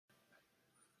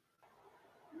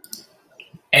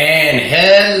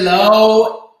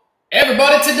Hello,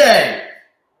 everybody today.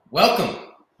 Welcome.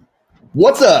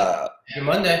 What's up? Happy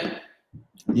Monday.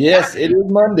 Yes, it is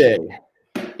Monday.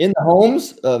 In the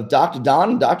homes of Dr.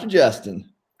 Don and Dr.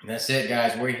 Justin. That's it,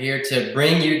 guys. We're here to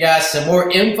bring you guys some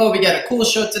more info. We got a cool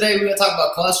show today. We're going to talk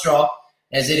about cholesterol,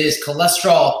 as it is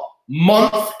cholesterol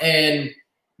month. And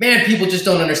man, people just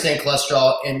don't understand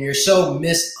cholesterol, and you're so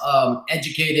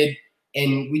miseducated,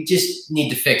 and we just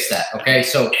need to fix that, okay?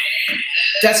 So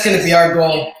that's going to be our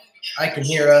goal. I can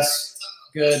hear us.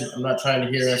 Good. I'm not trying to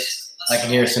hear us. I can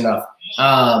hear us enough.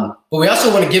 But we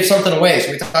also want to give something away.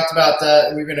 So we talked about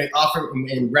we're going to offer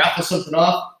and raffle something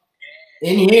off.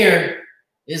 In here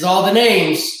is all the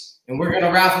names, and we're going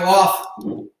to raffle off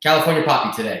California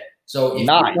Poppy today. So if you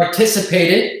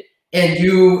participated and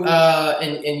you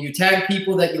you tag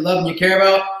people that you love and you care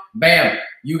about, bam,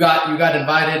 you got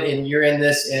invited, and you're in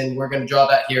this, and we're going to draw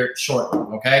that here shortly.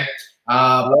 Okay.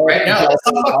 Right now, let's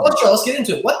talk about cholesterol. Let's get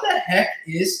into it. What the heck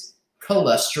is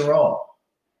cholesterol?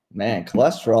 Man,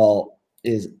 cholesterol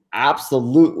is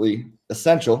absolutely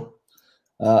essential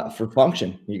for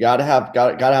function. You gotta have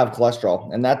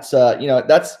cholesterol, and that's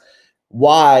that's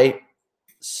why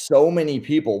so many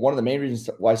people. One of the main reasons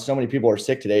why so many people are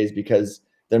sick today is because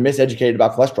they're miseducated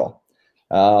about cholesterol.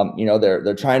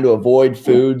 They're trying to avoid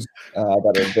foods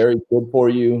that are very good for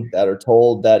you, that are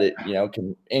told that it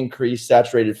can increase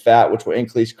saturated fat, which will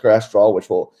increase cholesterol, which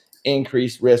will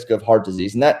increase risk of heart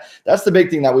disease. And that's the big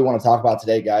thing that we want to talk about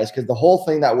today, guys, because the whole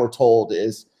thing that we're told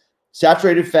is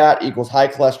saturated fat equals high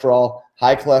cholesterol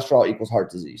equals heart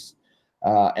disease.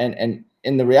 And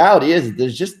the reality is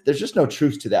there's just no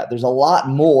truth to that. There's a lot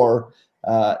more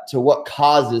to what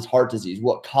causes heart disease,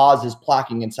 what causes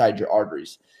plaquing inside your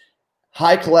arteries.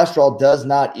 High cholesterol does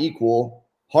not equal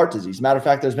heart disease. Matter of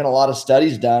fact, there's been a lot of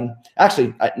studies done.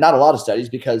 Actually, not a lot of studies,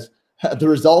 because the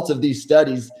results of these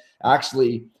studies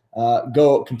actually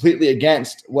go completely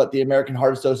against what the American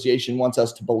Heart Association wants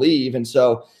us to believe. And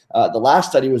so the last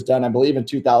study was done, I believe, in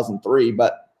 2003.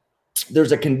 But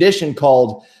there's a condition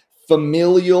called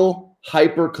familial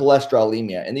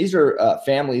hypercholesterolemia. And these are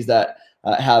families that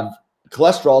have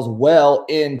cholesterols well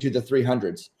into the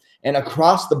 300s. And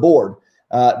across the board,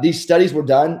 these studies were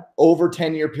done over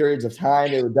 10-year periods of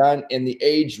time. They were done in the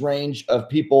age range of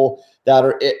people that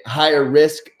are at higher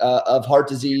risk of heart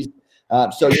disease.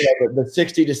 So the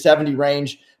 60 to 70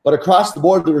 range. But across the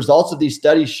board, the results of these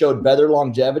studies showed better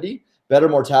longevity, better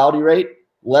mortality rate,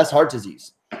 less heart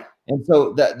disease. And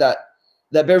so that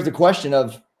bears the question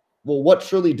of, well, what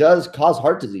truly does cause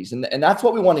heart disease? And that's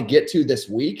what we want to get to this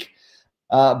week.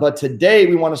 But today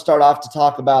we want to start off to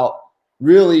talk about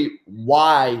really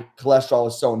why cholesterol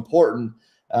is so important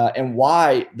and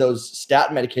why those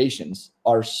statin medications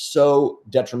are so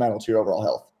detrimental to your overall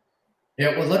health.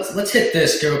 Yeah, well, let's hit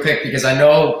this real quick, because I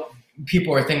know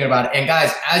people are thinking about it. And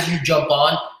guys, as you jump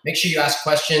on, make sure you ask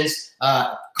questions,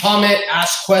 comment,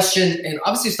 ask questions, and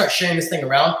obviously start sharing this thing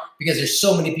around, because there's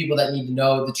so many people that need to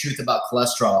know the truth about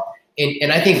cholesterol.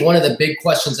 And I think one of the big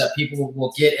questions that people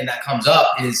will get and that comes up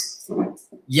is,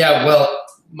 yeah, well,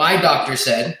 my doctor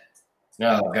said.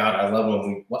 Oh God, I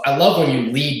love when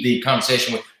you lead the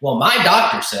conversation with, well, my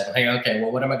doctor said. Like, okay,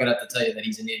 well, what am I going to have to tell you that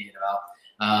he's an idiot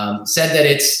about? Said that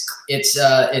it's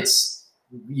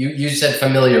you said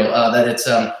familial, that it's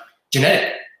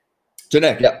genetic.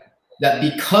 Genetic, yeah. That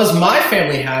because my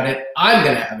family had it, I'm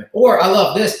going to have it. Or I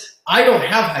love this. I don't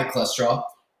have high cholesterol.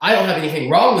 I don't have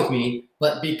anything wrong with me,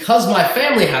 but because my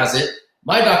family has it,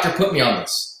 my doctor put me on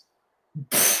this.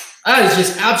 That is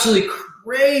just absolutely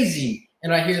crazy.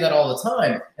 And I hear that all the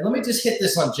time. And let me just hit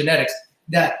this on genetics,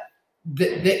 that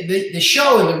the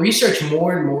show and the research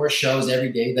more and more shows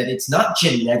every day that it's not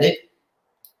genetic,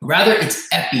 rather it's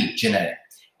epigenetic.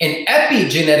 And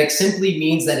epigenetic simply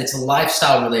means that it's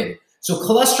lifestyle related. So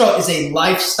cholesterol is a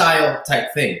lifestyle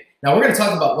type thing. Now we're going to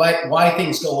talk about why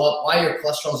things go up, why your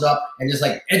cholesterol's up, and just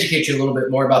like educate you a little bit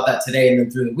more about that today and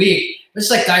then through the week. But it's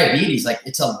like diabetes, like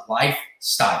it's a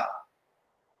lifestyle.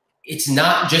 It's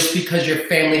not just because your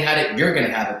family had it, you're going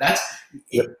to have it.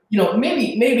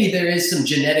 Maybe there is some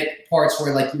genetic parts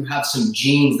where like you have some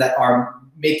genes that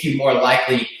make you more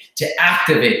likely to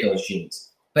activate those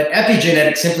genes. But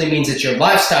epigenetic simply means it's your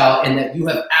lifestyle, and that you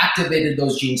have activated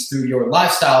those genes through your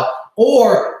lifestyle,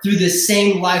 or through the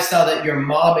same lifestyle that your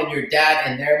mom and your dad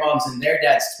and their moms and their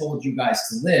dads told you guys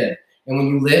to live. And when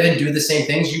you live and do the same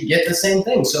things, you get the same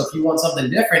things. So if you want something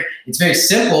different, it's very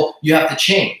simple. You have to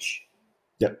change.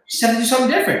 Yep. You just have to do something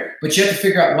different, but you have to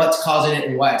figure out what's causing it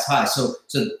and why it's high. So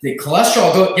the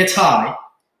cholesterol gets high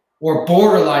or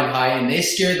borderline high, and they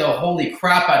scare the holy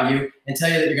crap out of you and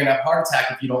tell you that you're going to have a heart attack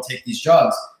if you don't take these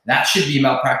drugs. That should be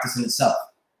malpractice in itself.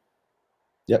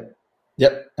 Yep.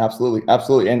 Yep, absolutely,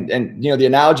 absolutely. And you know, the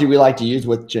analogy we like to use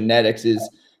with genetics is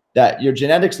that your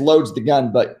genetics loads the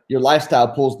gun, but your lifestyle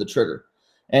pulls the trigger.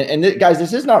 And guys,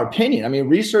 this isn't our opinion. I mean,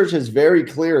 research is very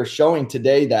clear showing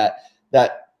today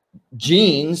that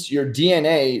genes, your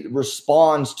DNA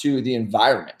responds to the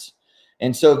environment.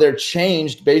 And so they're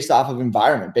changed based off of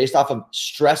environment, based off of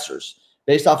stressors,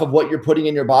 based off of what you're putting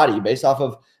in your body, based off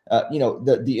of you know,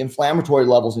 the inflammatory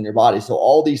levels in your body. So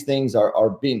all these things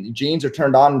genes are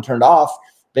turned on and turned off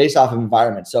based off of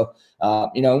environment. So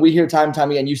you know, and we hear time and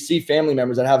time again, you see family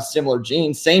members that have similar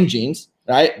genes, same genes,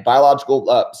 right?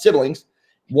 Biological siblings.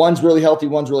 One's really healthy,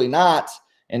 one's really not.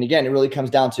 And again, it really comes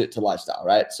down to lifestyle,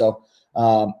 right? So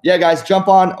yeah, guys, jump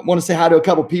on. I want to say hi to a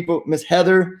couple people. Miss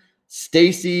Heather,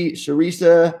 Stacy,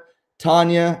 Sharisa,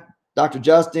 Tanya, Dr.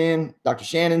 Justin, Dr.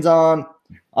 Shannon's on.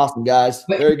 Awesome, guys.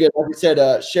 Very good. Like I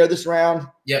said, share this around.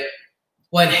 Yep.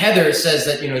 Well, and Heather says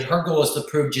that, you know, her goal is to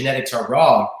prove genetics are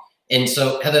wrong. And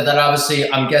so, Heather, that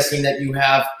obviously, I'm guessing that you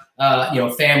have, you know,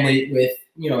 family with,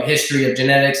 you know, history of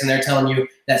genetics, and they're telling you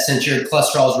that since your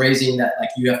cholesterol is raising, that like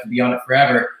you have to be on it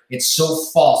forever. It's so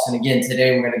false. And again,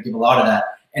 today we're going to give a lot of that.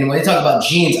 And when they talk about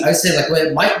genes, I say like, well,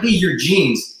 it might be your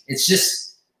genes. It's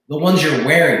just the ones you're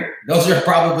wearing. Those are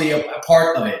probably a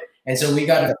part of it. And so we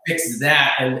got to fix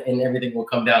that, and everything will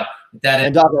come down with that.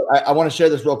 And doctor, I want to share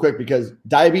this real quick because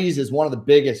diabetes is one of the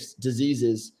biggest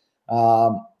diseases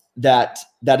that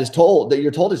is told that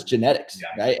you're told is genetics,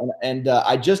 yeah. Right? And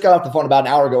I just got off the phone about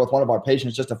an hour ago with one of our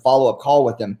patients, just a follow-up call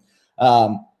with him.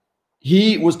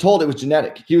 He was told it was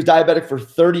genetic. He was diabetic for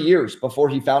 30 years before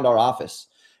he found our office.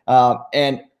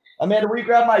 And Amanda, will you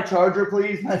grab my charger,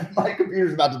 please? My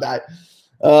computer's about to die.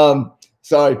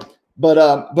 Sorry,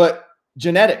 but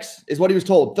genetics is what he was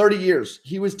told. 30 years.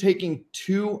 He was taking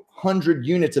 200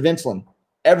 units of insulin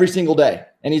every single day.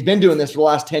 And he's been doing this for the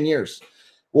last 10 years.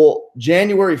 Well,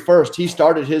 January 1st, he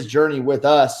started his journey with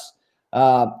us.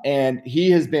 And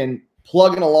he has been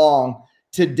plugging along.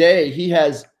 Today, he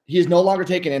is no longer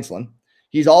taking insulin.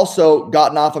 He's also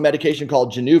gotten off a medication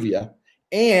called Januvia,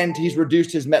 and he's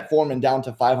reduced his metformin down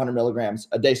to 500 milligrams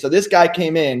a day. So this guy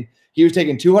came in, he was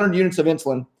taking 200 units of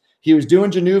insulin. He was doing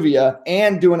Januvia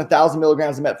and doing 1,000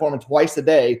 milligrams of metformin twice a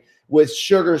day with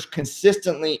sugars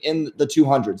consistently in the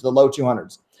 200s, the low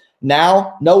 200s.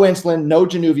 Now, no insulin, no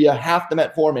Januvia, half the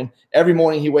metformin. Every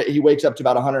morning he wakes up to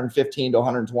about 115 to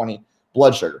 120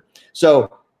 blood sugar.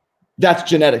 So that's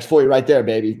genetics for you right there,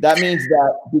 baby. That means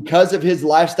that because of his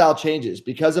lifestyle changes,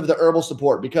 because of the herbal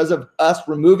support, because of us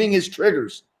removing his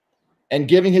triggers and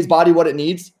giving his body what it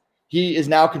needs, he is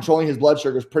now controlling his blood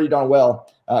sugars pretty darn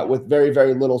well with very,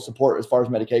 very little support as far as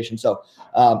medication. So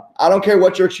I don't care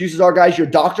what your excuses are, guys. Your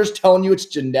doctor's telling you it's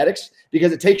genetics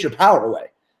because it takes your power away,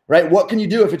 right? What can you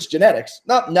do if it's genetics?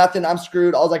 Nothing. I'm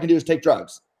screwed. All I can do is take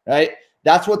drugs, right?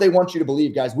 That's what they want you to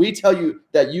believe, guys. We tell you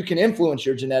that you can influence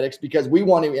your genetics because we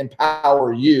want to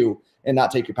empower you and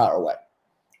not take your power away.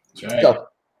 That's right. So a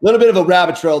little bit of a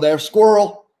rabbit trail there.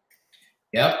 Squirrel.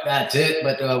 Yep, that's it.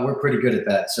 But we're pretty good at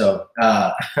that. So,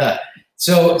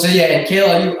 so yeah. And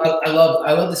Kayla, I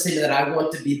love the statement that I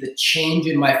want to be the change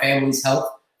in my family's health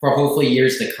for hopefully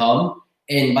years to come.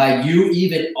 And by you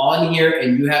even on here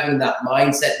and you having that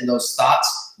mindset and those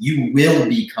thoughts, you will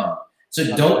become.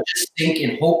 So don't just think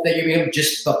and hope that you're going to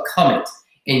just become it.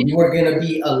 And you are going to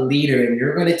be a leader, and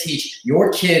you're going to teach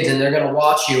your kids, and they're going to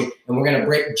watch you, and we're going to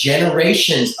break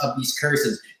generations of these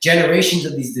curses, generations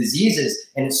of these diseases.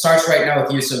 And it starts right now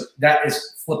with you. So that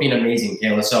is flipping amazing,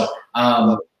 Kayla. So,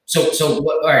 all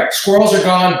right, squirrels are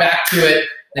gone. Back to it.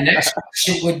 The next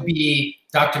question would be,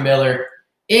 Dr. Miller,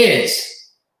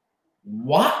 is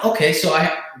what? Okay, so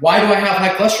why do I have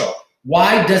high cholesterol?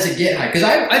 Why does it get high? Because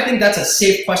I think that's a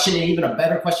safe question and even a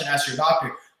better question to ask your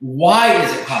doctor. Why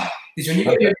is it high? Because when you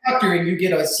go to your doctor and you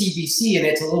get a CBC and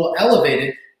it's a little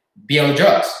elevated, be on the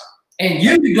drugs. And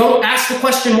you don't ask the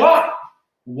question why.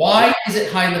 Why is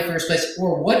it high in the first place?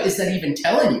 Or what is that even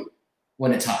telling you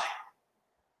when it's high?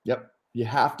 Yep. You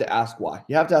have to ask why.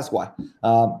 You have to ask why.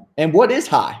 And what is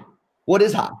high? What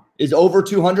is high? Is over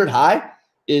 200 high?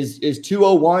 Is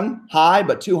 201 high,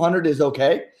 but 200 is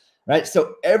okay? Right?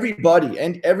 So everybody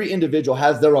and every individual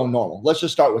has their own normal. Let's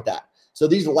just start with that. So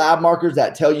these lab markers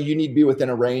that tell you need to be within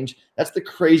a range, that's the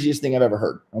craziest thing I've ever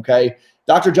heard, okay?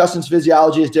 Dr. Justin's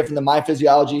physiology is different than my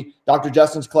physiology. Dr.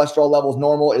 Justin's cholesterol levels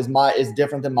normal is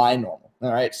different than my normal,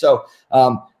 all right? So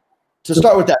to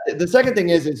start with that, the second thing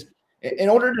is in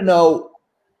order to know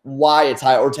why it's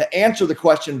high or to answer the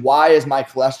question, why is my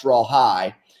cholesterol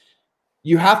high,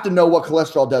 you have to know what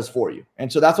cholesterol does for you.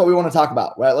 And so that's what we want to talk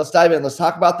about, right? Let's dive in. Let's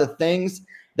talk about the things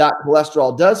that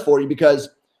cholesterol does for you, because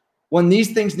when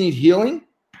these things need healing,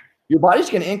 your body's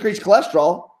going to increase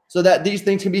cholesterol so that these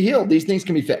things can be healed. These things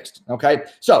can be fixed. Okay.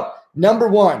 So number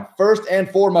one, first and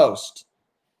foremost,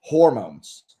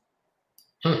 hormones.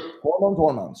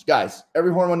 Hormones. Guys,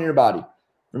 every hormone in your body,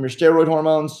 from your steroid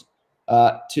hormones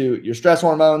to your stress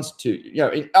hormones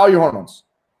to, all your hormones.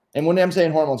 And when I'm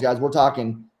saying hormones, guys, we're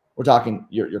talking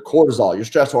your cortisol, your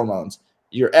stress hormones,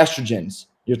 your estrogens,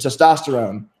 your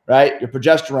testosterone, right? Your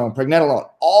progesterone, pregnenolone,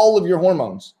 all of your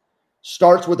hormones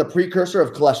starts with a precursor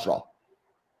of cholesterol.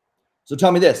 So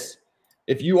tell me this,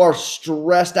 if you are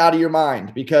stressed out of your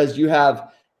mind because you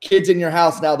have kids in your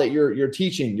house now that you're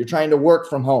teaching, you're trying to work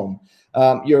from home,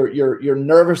 you're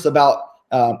nervous about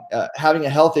having a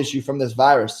health issue from this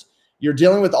virus, you're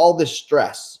dealing with all this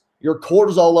stress, your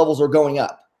cortisol levels are going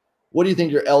up. What do you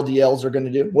think your LDLs are going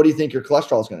to do? What do you think your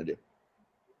cholesterol is going to do?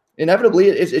 Inevitably,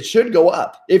 it should go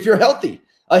up. If you're healthy,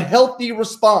 a healthy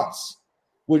response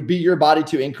would be your body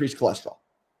to increase cholesterol,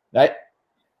 right?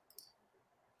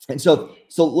 And so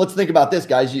let's think about this,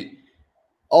 guys.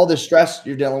 All this stress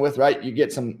you're dealing with, right? You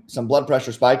get some blood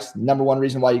pressure spikes. Number one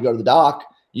reason why you go to the doc.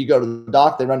 You go to the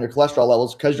doc, they run your cholesterol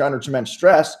levels. Because you're under tremendous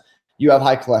stress, you have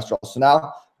high cholesterol. So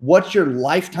now, what's your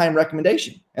lifetime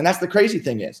recommendation? And that's the crazy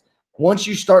thing is, once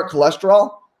you start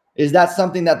cholesterol, is that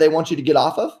something that they want you to get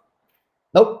off of?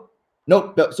 Nope.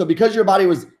 So because your body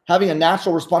was having a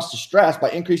natural response to stress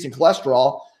by increasing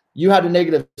cholesterol, you had a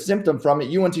negative symptom from it.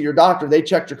 You went to your doctor, they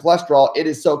checked your cholesterol. It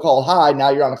is so-called high. Now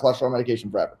you're on a cholesterol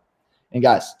medication forever. And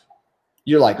guys,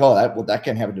 you're like, oh, that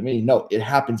can't happen to me. No, it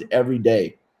happens every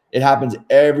day. It happens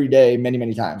every day, many,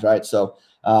 many times, right? So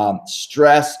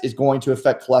stress is going to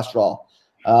affect cholesterol.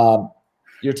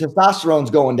 Your testosterone's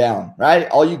going down, right?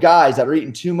 All you guys that are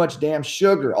eating too much damn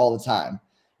sugar all the time,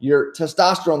 your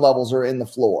testosterone levels are in the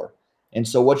floor. And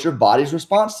so what's your body's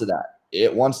response to that?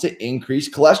 It wants to increase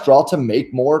cholesterol to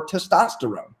make more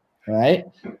testosterone, right?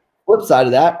 Flip side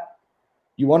of that,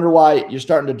 you wonder why you're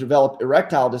starting to develop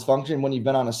erectile dysfunction when you've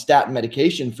been on a statin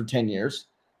medication for 10 years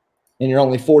and you're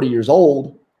only 40 years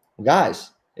old. Well,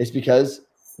 guys, it's because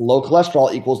low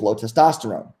cholesterol equals low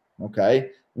testosterone,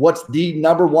 okay? What's the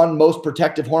number one most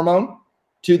protective hormone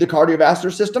to the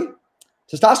cardiovascular system?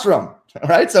 Testosterone, all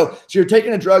right? So you're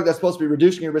taking a drug that's supposed to be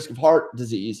reducing your risk of heart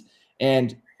disease,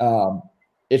 and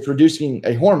it's reducing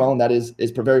a hormone that is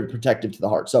very protective to the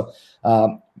heart. So,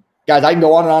 guys, I can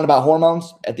go on and on about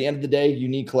hormones. At the end of the day, you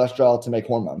need cholesterol to make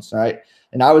hormones, all right?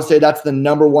 And I would say that's the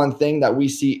number one thing that we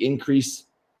see increase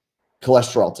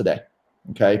cholesterol today,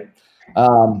 okay?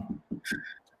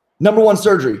 Number one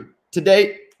surgery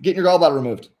today, getting your gallbladder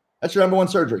removed. That's your number one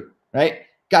surgery, right?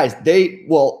 Guys,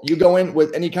 you go in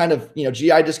with any kind of,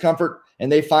 GI discomfort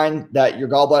and they find that your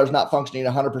gallbladder is not functioning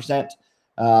 100%.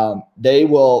 They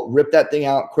will rip that thing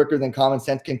out quicker than common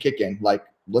sense can kick in. Like,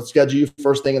 let's schedule you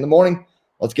first thing in the morning.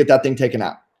 Let's get that thing taken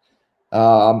out.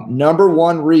 Number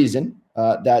one reason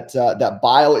that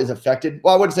bile is affected.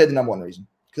 Well, I wouldn't say the number one reason,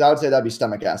 because I would say that'd be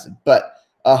stomach acid. But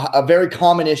a very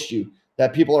common issue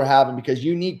that people are having, because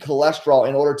you need cholesterol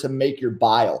in order to make your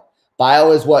bile.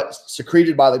 Bile is what's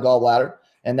secreted by the gallbladder,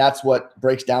 and that's what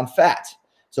breaks down fat.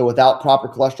 So without proper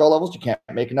cholesterol levels, you can't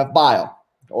make enough bile,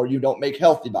 or you don't make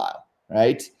healthy bile,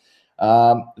 right?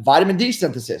 Vitamin D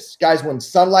synthesis. Guys, when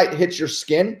sunlight hits your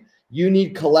skin, you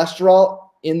need cholesterol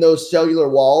in those cellular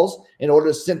walls in order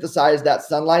to synthesize that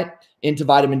sunlight into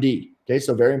vitamin D. Okay,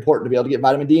 so very important to be able to get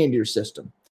vitamin D into your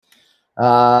system.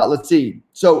 Let's see.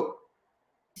 So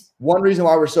one reason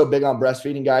why we're so big on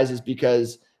breastfeeding, guys, is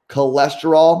because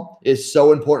cholesterol is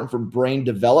so important for brain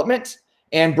development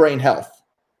and brain health,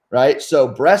 right? So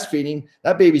breastfeeding,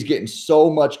 that baby's getting so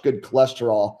much good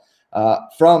cholesterol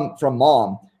from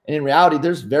mom. And in reality,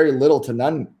 there's very little to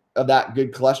none of that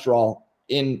good cholesterol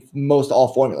in most all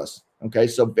formulas. Okay,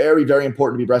 so very, very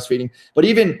important to be breastfeeding. But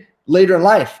even later in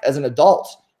life, as an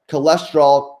adult,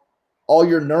 cholesterol, all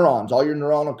your neurons, all your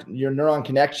neuron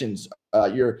connections,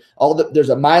 there's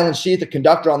a myelin sheath, a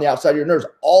conductor on the outside of your nerves.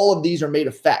 All of these are made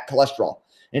of fat, cholesterol.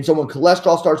 And so when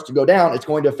cholesterol starts to go down, it's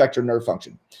going to affect your nerve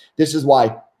function. This is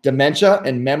why dementia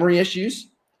and memory issues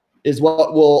is what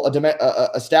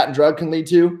a statin drug can lead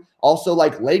to. Also,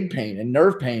 like leg pain and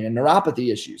nerve pain and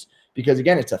neuropathy issues, because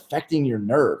again, it's affecting your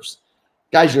nerves.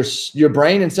 Guys, your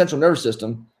brain and central nervous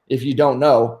system, if you don't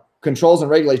know, controls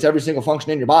and regulates every single function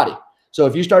in your body. So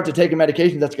if you start to take a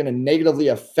medication that's going to negatively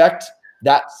affect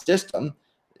that system,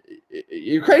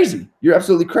 you're crazy. You're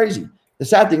absolutely crazy. The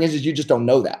sad thing is you just don't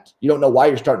know that. You don't know why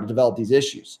you're starting to develop these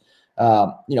issues.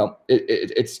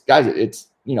 It's these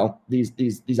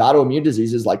autoimmune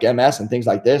diseases like MS and things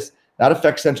like this, that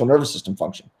affects central nervous system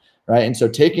function, right? And so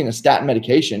taking a statin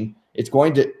medication, it's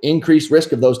going to increase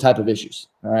risk of those type of issues,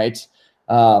 all right?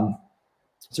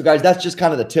 So guys, that's just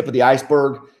kind of the tip of the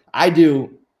iceberg. I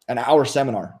do an hour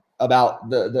seminar about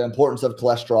the importance of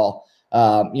cholesterol.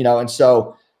 And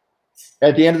so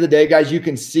at the end of the day, guys, you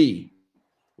can see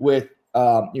with,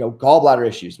 gallbladder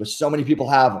issues, which so many people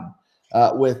have them,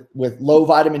 with low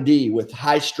vitamin D, with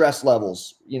high stress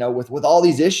levels, with all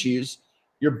these issues,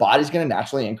 your body's going to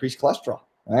naturally increase cholesterol.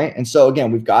 Right. And so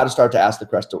again, we've got to start to ask the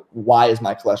question, why is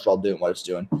my cholesterol doing what it's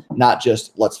doing? Not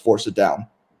just let's force it down.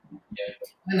 Yeah.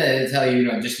 And then they tell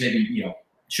you, just maybe,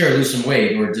 sure, lose some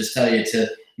weight, or just tell you to,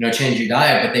 change your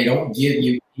diet, but they don't give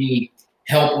you any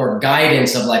help or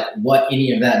guidance of like what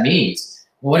any of that means.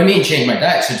 Well, what do you mean change my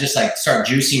diet? So just like start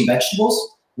juicing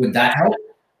vegetables. Would that help?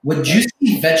 Would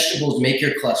juicing vegetables make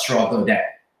your cholesterol go down?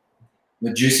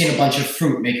 Would juicing a bunch of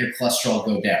fruit make your cholesterol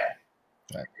go down?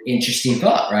 Right. Interesting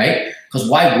thought, right? Because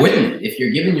why wouldn't it? If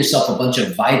you're giving yourself a bunch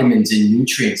of vitamins and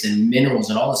nutrients and minerals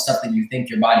and all the stuff that you think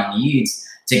your body needs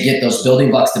to get those building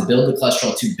blocks to build the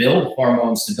cholesterol, to build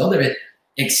hormones, to build everything,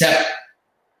 except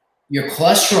your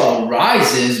cholesterol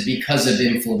rises because of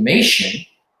inflammation.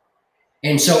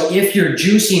 And so if you're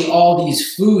juicing all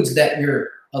these foods that you're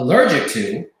allergic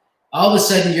to, all of a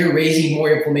sudden you're raising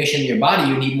more inflammation in your body.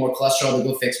 You need more cholesterol to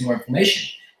go fix more inflammation.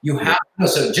 You have to know.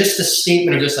 So just the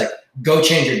statement of just like, go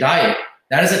change your diet,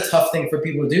 that is a tough thing for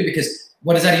people to do, because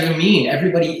what does that even mean?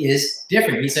 Everybody is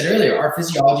different. He said earlier, our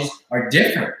physiologies are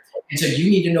different. And so you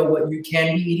need to know what you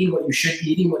can be eating, what you should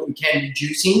be eating, what you can be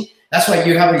juicing. That's why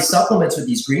you have these supplements with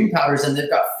these green powders, and they've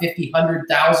got 50,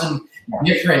 100,000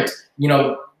 different,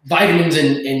 vitamins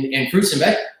and fruits and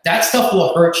veg. That stuff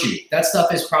will hurt you. That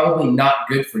stuff is probably not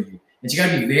good for you. And so you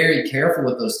got to be very careful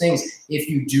with those things if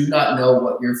you do not know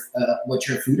what your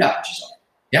food allergies are.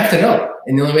 You have to know,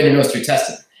 and the only way to know is through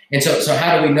testing. And so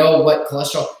how do we know what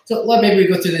cholesterol? So maybe we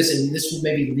go through this, and this will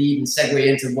maybe lead and segue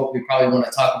into what we probably want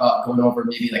to talk about, going over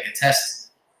maybe like a test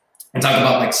and talk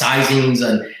about like sizings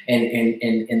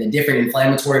and the different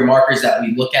inflammatory markers that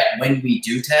we look at when we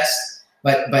do test.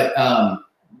 But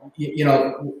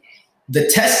the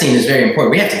testing is very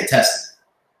important. We have to get tested,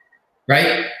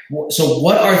 right? So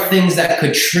what are things that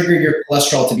could trigger your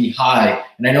cholesterol to be high?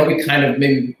 And I know we kind of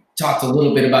maybe talked a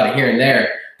little bit about it here and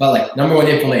there, but like number one,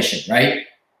 inflammation, right?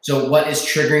 So what is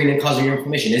triggering and causing your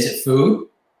inflammation? Is it food?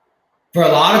 For a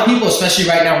lot of people, especially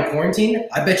right now in quarantine,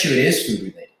 I bet you it is food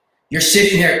related. You're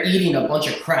sitting there eating a bunch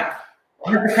of crap.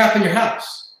 Why is the crap in your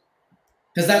house?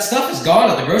 Because that stuff is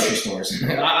gone at the grocery stores.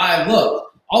 I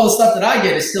look, all the stuff that I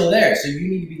get is still there. So you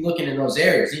need to be looking in those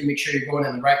areas. You need to make sure you're going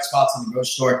in the right spots in the grocery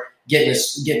store,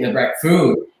 getting the right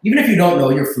food. Even if you don't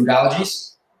know your food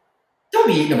allergies, don't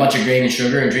be eating a bunch of grain and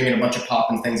sugar and drinking a bunch of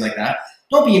pop and things like that.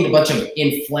 Don't be eating a bunch of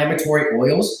inflammatory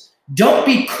oils. Don't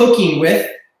be cooking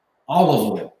with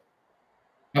olive oil.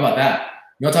 How about that?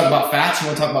 You want to talk about fats? You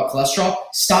want to talk about cholesterol?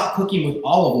 Stop cooking with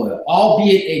olive oil.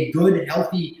 Albeit a good,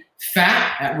 healthy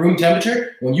fat at room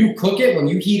temperature, when you cook it, when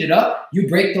you heat it up, you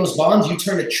break those bonds, you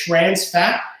turn to trans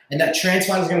fat, and that trans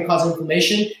fat is going to cause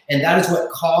inflammation, and that is what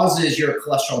causes your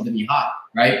cholesterol to be high,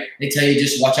 right? They tell you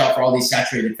just watch out for all these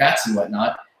saturated fats and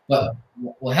whatnot, but,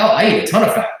 well, hell, I eat a ton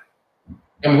of fat.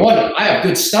 Number one, I have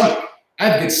good stomach. I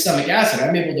have good stomach acid.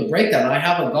 I'm able to break that. And I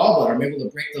have a gallbladder. I'm able to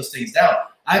break those things down.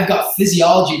 I've got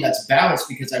physiology that's balanced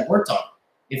because I worked on it.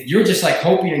 If you're just like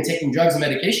hoping and taking drugs and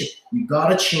medication, you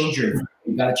gotta change your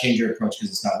approach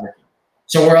because it's not working.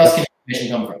 So where else can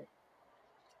information come from?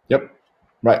 Yep.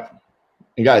 Right.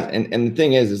 And guys, and the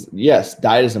thing is yes,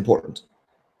 diet is important.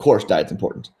 Of course, diet's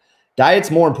important.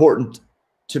 Diet's more important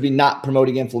to be not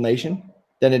promoting inflammation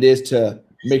than it is to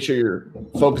make sure you're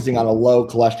focusing on a low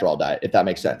cholesterol diet, if that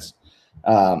makes sense.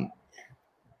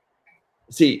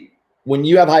 See, when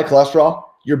you have high cholesterol,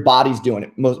 your body's doing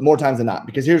it more times than not,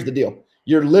 because here's the deal.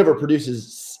 Your liver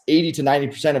produces 80 to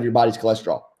 90% of your body's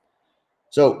cholesterol.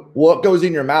 So what goes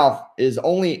in your mouth is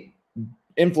only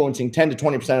influencing 10 to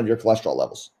 20% of your cholesterol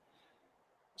levels.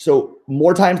 So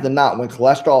more times than not, when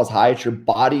cholesterol is high, it's your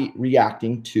body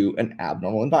reacting to an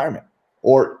abnormal environment.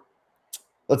 Or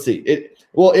let's see,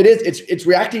 it's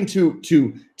reacting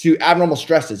to abnormal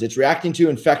stresses. It's reacting to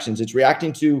infections. It's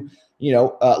reacting to,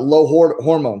 low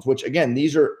hormones, which again,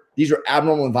 these are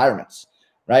abnormal environments,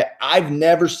 right? I've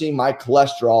never seen my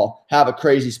cholesterol have a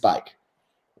crazy spike.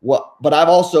 But I've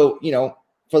also,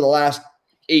 for the last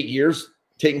 8 years,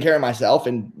 taken care of myself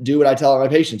and do what I tell my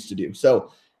patients to do.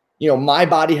 So, my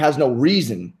body has no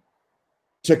reason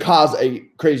to cause a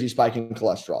crazy spike in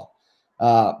cholesterol.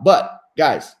 But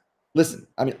guys, listen,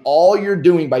 all you're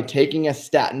doing by taking a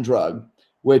statin drug,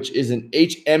 which is an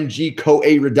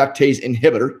HMG-CoA reductase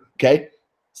inhibitor, okay?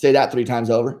 Say that 3 times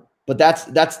over. But that's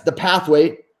the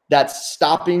pathway that's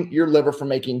stopping your liver from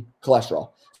making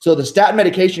cholesterol. So the statin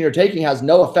medication you're taking has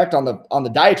no effect on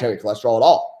the dietary cholesterol at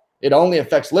all. It only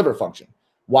affects liver function.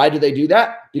 Why do they do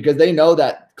that? Because they know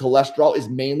that cholesterol is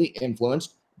mainly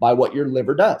influenced by what your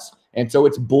liver does. And so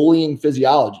it's bullying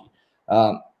physiology.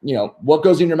 You know, what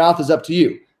goes in your mouth is up to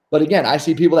you. But again, I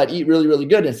see people that eat really, really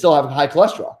good and still have high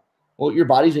cholesterol. Well, your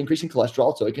body's increasing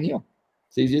cholesterol so it can heal.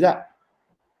 It's easy as that.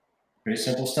 Pretty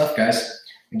simple stuff, guys.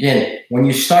 Again, when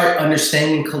you start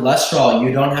understanding cholesterol,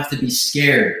 you don't have to be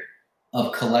scared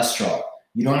of cholesterol.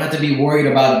 You don't have to be worried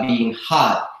about it being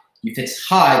high. If it's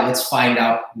high, let's find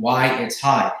out why it's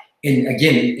high. And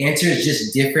again, the answer is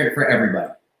just different for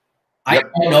everybody. I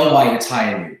don't know why it's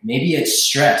high in you. Maybe it's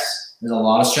stress. There's a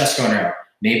lot of stress going around.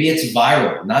 Maybe it's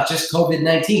viral, not just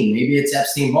COVID-19. Maybe it's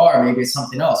Epstein-Barr. Maybe it's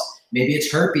something else. Maybe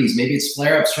it's herpes. Maybe it's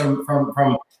flare-ups from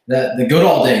the good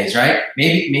old days, right?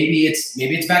 Maybe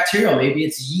it's bacterial. Maybe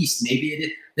it's yeast.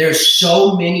 There's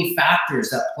so many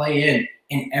factors that play in,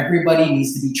 and everybody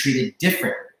needs to be treated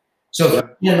differently. So if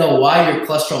you know why your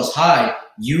cholesterol is high,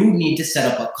 you need to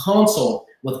set up a consult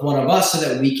with one of us so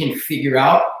that we can figure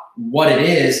out what it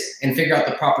is and figure out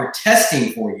the proper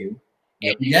testing for you.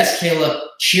 And yes, Kayla,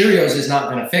 Cheerios is not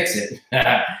going to fix it.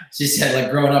 She said, like,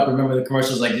 growing up, remember the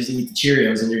commercials, like, just eat the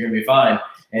Cheerios and you're going to be fine.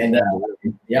 And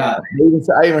yeah.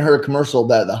 I even heard a commercial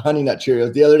that the Honey Nut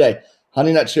Cheerios the other day.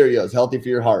 Honey Nut Cheerios, healthy for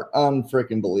your heart.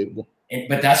 Unfreaking believable.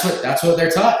 But that's what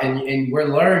they're taught, and we're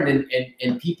learned,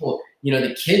 and people, you know,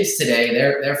 the kids today,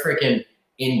 they're freaking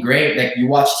ingrained. Like, you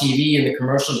watch TV and the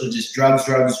commercials are just drugs,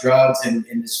 and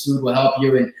this food will help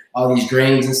you, and all these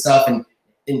grains and stuff, and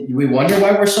we wonder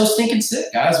why we're so stinking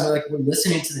sick, guys. We're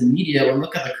listening to the media. We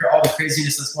look at all the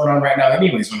craziness that's going on right now,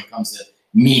 anyways, when it comes to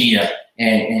media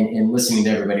and listening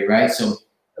to everybody, right? So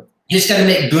you just got to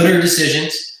make gooder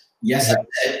decisions. Yes, I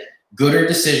said gooder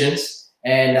decisions.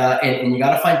 And you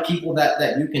got to find people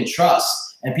that you can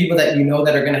trust, and people that you know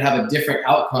that are going to have a different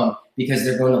outcome because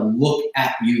they're going to look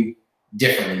at you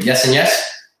differently. Yes and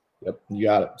yes? Yep, you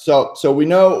got it. So we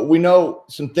know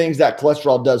some things that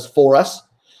cholesterol does for us,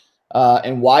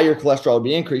 and why your cholesterol would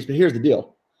be increased. But here's the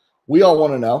deal. We all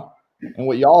want to know, and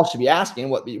what y'all should be asking,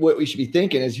 what we should be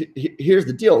thinking is, here's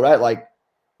the deal, right? Like,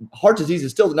 heart disease is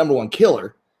still the #1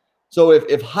 killer. So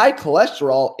if high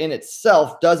cholesterol in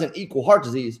itself doesn't equal heart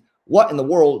disease, what in the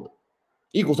world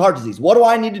equals heart disease? What do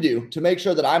I need to do to make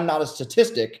sure that I'm not a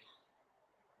statistic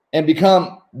and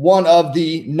become one of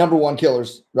the #1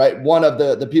 killers, right? One of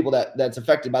the people that's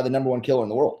affected by the #1 killer in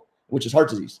the world, which is heart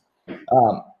disease.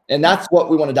 And that's what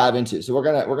we want to dive into. So we're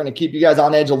gonna keep you guys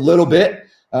on edge a little bit.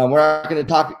 We're not going to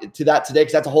talk to that today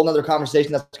because that's a whole nother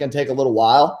conversation that's going to take a little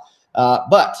while.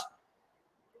 But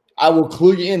I will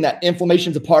clue you in that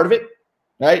inflammation is a part of it,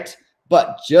 right?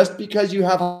 But just because you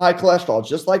have high cholesterol,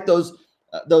 just like those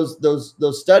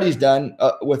studies done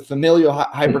with familial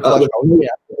hypercholesterol,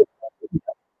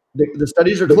 the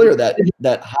studies are clear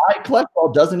that high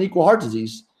cholesterol doesn't equal heart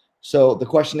disease. So the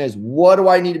question is, what do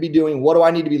I need to be doing? What do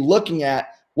I need to be looking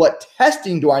at? What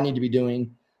testing do I need to be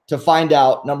doing to find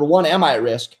out, #1, am I at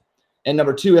risk? And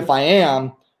 #2, if I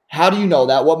am, how do you know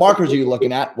that? What markers are you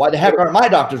looking at? Why the heck aren't my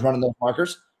doctors running those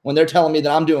markers when they're telling me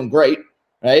that I'm doing great,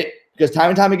 right? Because time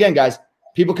and time again, guys,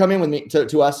 people come in with me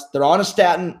to us. They're on a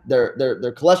statin. Their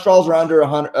cholesterols are under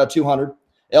 200.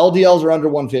 LDLs are under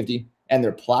 150, and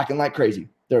they're plaquing like crazy.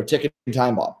 They're a ticking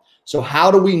time bomb. So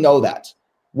how do we know that?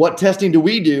 What testing do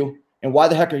we do? And why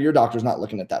the heck are your doctors not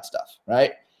looking at that stuff,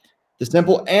 right? The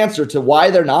simple answer to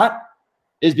why they're not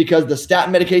is because the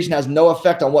statin medication has no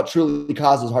effect on what truly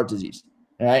causes heart disease.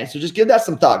 All right. So just give that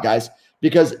some thought, guys,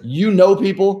 because you know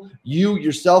people, you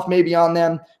yourself may be on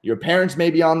them, your parents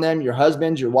may be on them, your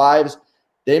husbands, your wives,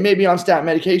 they may be on statin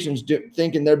medications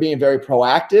thinking they're being very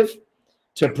proactive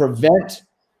to prevent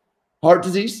heart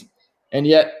disease, and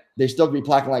yet they still could be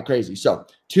plaquing like crazy. So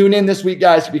tune in this week,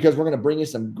 guys, because we're going to bring you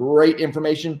some great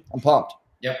information. I'm pumped.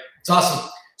 Yep. It's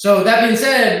awesome. So that being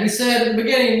said, we said at the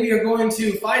beginning, we are going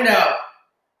to find out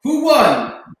who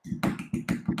won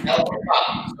California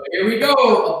Poppy. So here we go,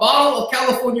 a bottle of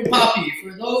California Poppy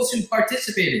for those who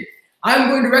participated. I'm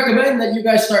going to recommend that you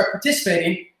guys start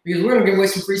participating because we're going to give away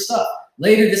some free stuff.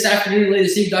 Later this afternoon, later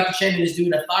this evening, Dr. Shannon is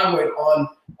doing a webinar on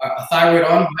thyroid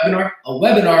health. And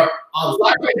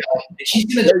she's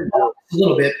going to do a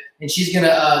little bit, and she's going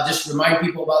to just remind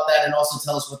people about that and also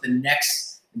tell us what the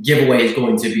next giveaway is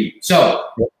going to be. So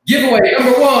giveaway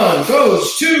 #1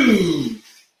 goes to...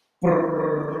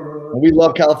 We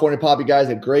love California Poppy, guys.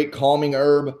 A great calming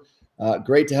herb,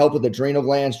 great to help with adrenal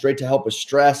glands, great to help with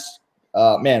stress.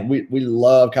 Man, we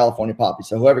love California Poppy.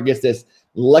 So whoever gets this,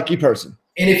 lucky person.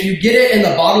 And if you get it and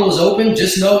the bottle is open,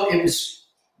 just know it was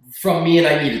from me and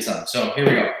I needed some. So here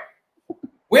we go.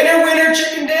 Winner,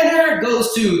 chicken dinner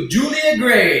goes to Julia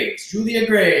Graves. Julia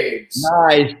Graves.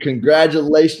 Nice.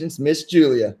 Congratulations, Miss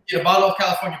Julia. Get a bottle of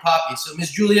California Poppy. So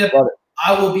Miss Julia,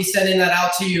 I will be sending that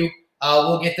out to you.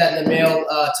 We'll get that in the mail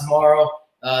tomorrow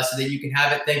so that you can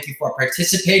have it. Thank you for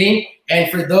participating. And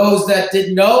for those that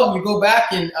didn't know, you go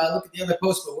back and look at the other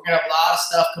posts, but we're going to have a lot of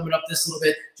stuff coming up this little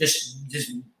bit. Just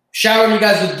showering you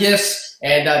guys with gifts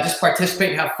and just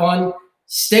participate and have fun.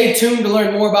 Stay tuned to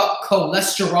learn more about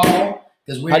cholesterol.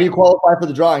 How do you qualify for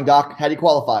the drawing, Doc? How do you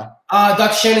qualify?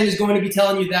 Dr. Shannon is going to be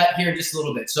telling you that here in just a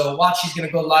little bit. So watch, she's going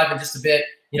to go live in just a bit.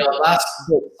 You know,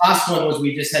 last one was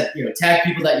we just had, tag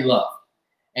people that you love.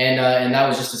 And that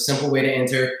was just a simple way to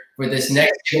enter for this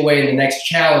next giveaway and the next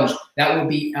challenge. That will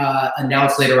be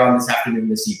announced later on this afternoon,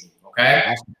 this evening, okay?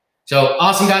 Awesome. So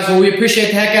awesome, guys. Well, we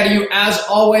appreciate the heck out of you. As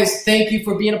always, thank you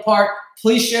for being a part.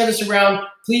 Please share this around.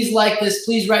 Please like this.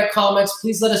 Please write comments.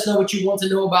 Please let us know what you want to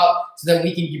know about so that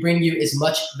we can bring you as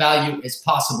much value as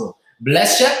possible.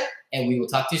 Bless you, and we will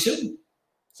talk to you soon.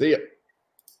 See ya.